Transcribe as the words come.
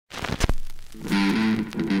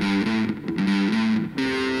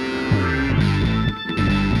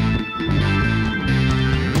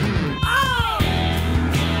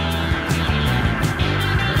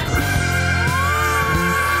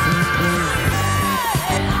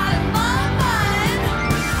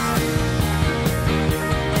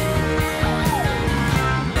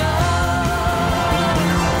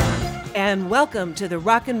Welcome to the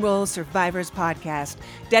Rock and Roll Survivors podcast,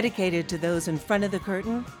 dedicated to those in front of the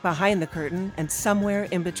curtain, behind the curtain, and somewhere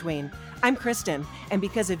in between. I'm Kristen, and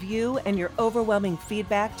because of you and your overwhelming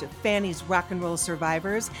feedback to Fanny's Rock and Roll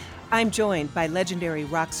Survivors, I'm joined by legendary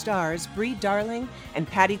rock stars Brie Darling and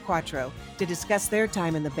Patty Quattro to discuss their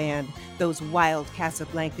time in the band, those wild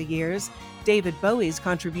Casablanca years, David Bowie's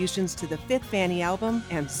contributions to the fifth Fanny album,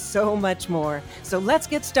 and so much more. So let's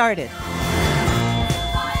get started.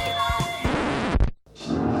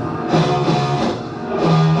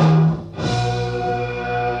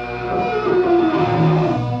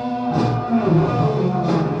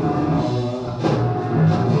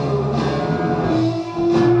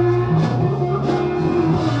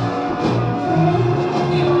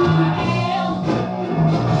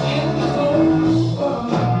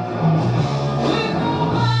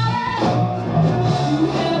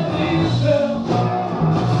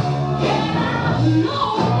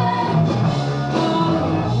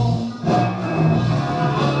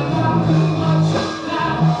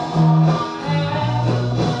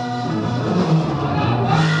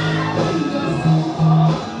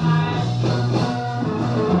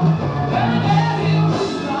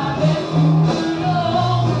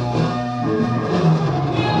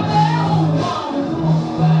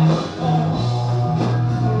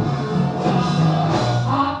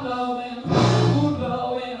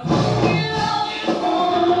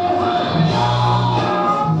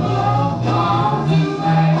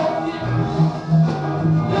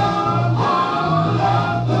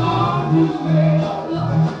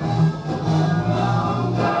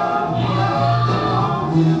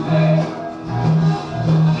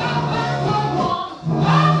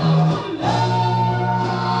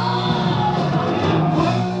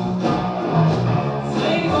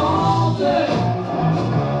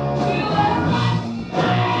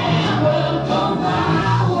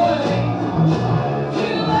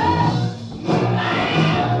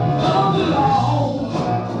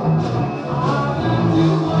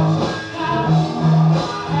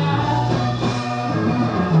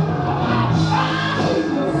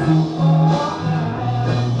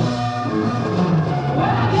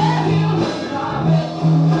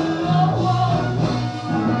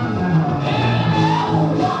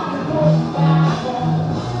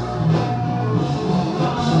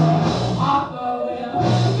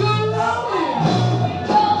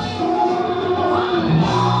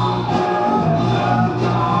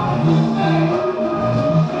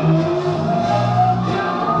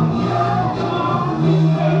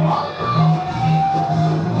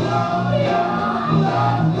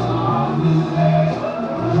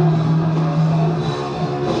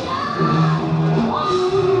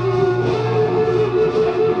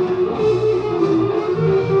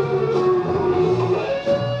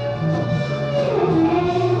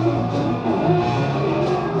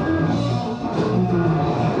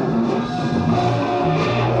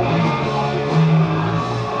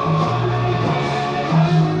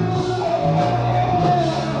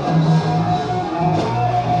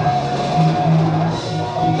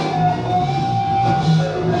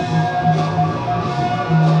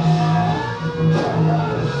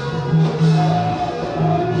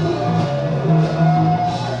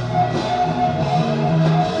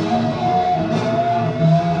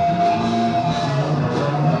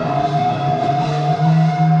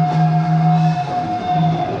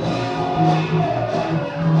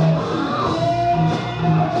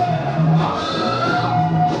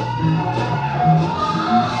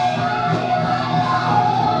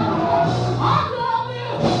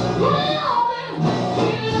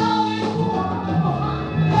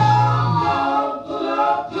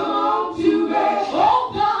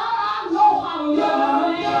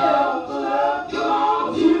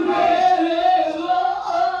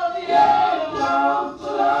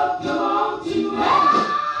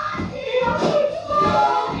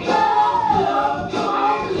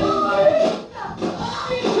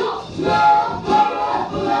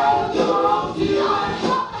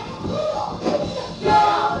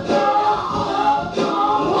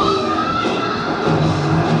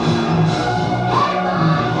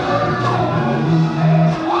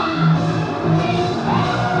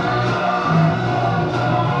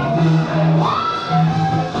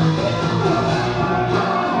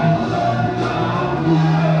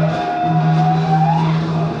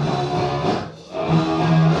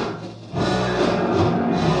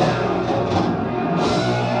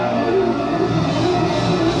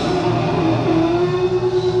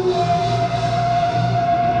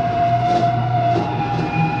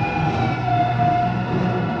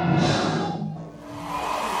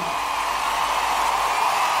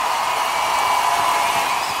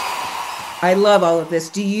 I love all of this.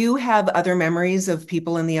 Do you have other memories of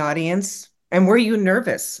people in the audience? And were you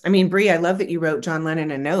nervous? I mean, Bree, I love that you wrote John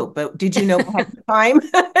Lennon a note, but did you know ahead of time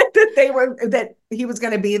that he was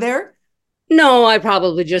going to be there? No, I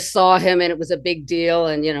probably just saw him and it was a big deal.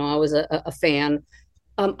 And, I was a fan.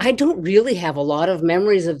 I don't really have a lot of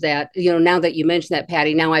memories of that. Now that you mentioned that,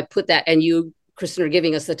 Patty, now I put that, and you, Kristen, are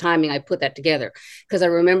giving us the timing. I put that together because I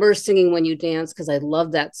remember singing When You Dance because I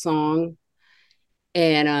love that song.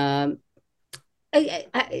 And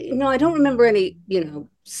I don't remember any,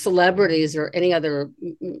 celebrities or any other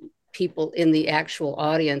people in the actual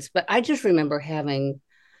audience, but I just remember having.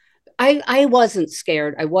 I wasn't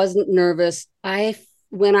scared. I wasn't nervous.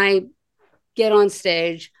 When I get on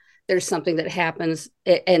stage, there's something that happens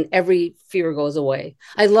and every fear goes away.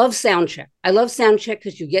 I love sound check. I love sound check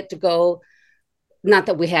because you get to go, not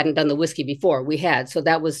that we hadn't done the whiskey before, we had. So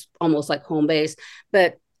that was almost like home base,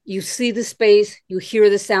 but you see the space, you hear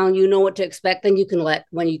the sound, you know what to expect. Then you can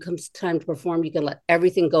when you comes time to perform, you can let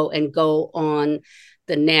everything go and go on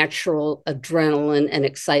the natural adrenaline and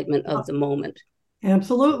excitement of the moment.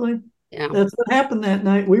 Absolutely. Yeah. That's what happened that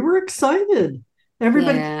night. We were excited.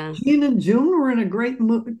 Everybody, Yeah. Gene and June were in a great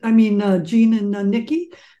mood. I mean, Gene and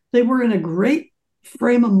Nikki, they were in a great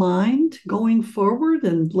frame of mind going forward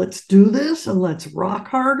and let's do this and let's rock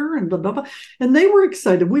harder and blah, blah, blah. And they were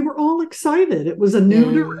excited. We were all excited. It was a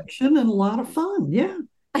new direction and a lot of fun. Yeah.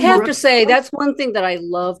 I have to say, that's one thing that I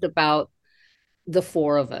loved about the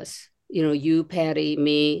four of us, you, Patty,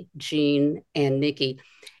 me, Gene, and Nikki,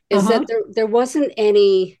 is that there wasn't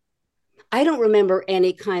any, I don't remember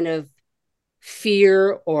any kind of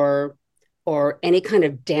fear or any kind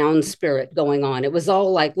of down spirit going on. It was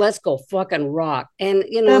all like, let's go fucking rock. And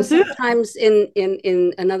sometimes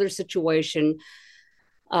in another situation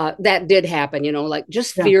that did happen, like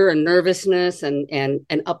just fear and nervousness and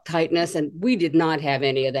uptightness, and we did not have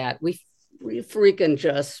any of that. We freaking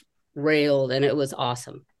just railed and it was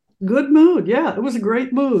awesome. Good mood. Yeah, it was a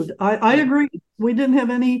great mood. I agree. We didn't have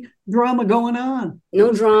any drama going on.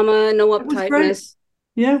 No drama, no uptightness.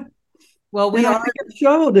 Yeah. Well, I think it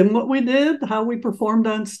showed in what we did, how we performed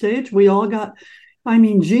on stage. We all got,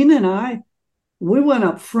 Gina and I, we went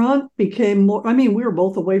up front, became more, we were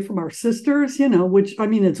both away from our sisters, which,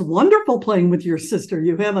 it's wonderful playing with your sister.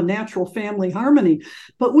 You have a natural family harmony,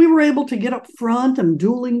 but we were able to get up front and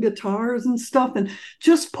dueling guitars and stuff and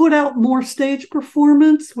just put out more stage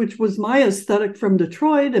performance, which was my aesthetic from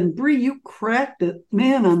Detroit. And Bree, you cracked it,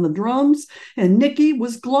 man, on the drums. And Nikki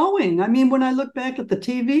was glowing. When I look back at the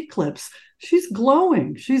TV clips, she's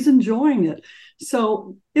glowing. She's enjoying it.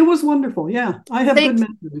 So it was wonderful. Yeah, I have good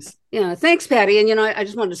memories. Yeah, thanks, Patty. And, I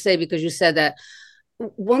just wanted to say, because you said that,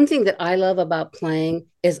 one thing that I love about playing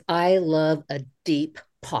is I love a deep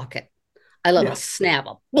pocket. I love a snap,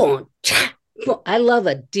 a boom, cha, boom. I love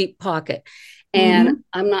a deep pocket. And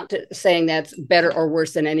I'm not saying that's better or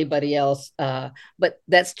worse than anybody else, but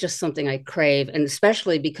that's just something I crave. And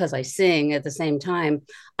especially because I sing at the same time,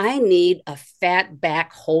 I need a fat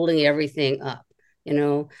back holding everything up,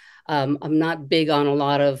 I'm not big on a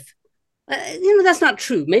lot of, that's not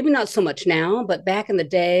true. Maybe not so much now, but back in the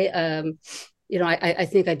day, I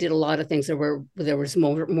think I did a lot of things there was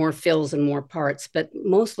more fills and more parts, but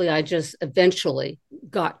mostly I just eventually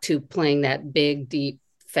got to playing that big, deep,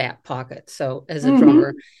 fat pocket. So as a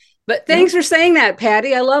drummer, but thanks for saying that,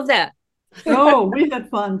 Patty. I love that. Oh, we had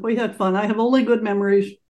fun. I have only good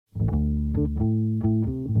memories.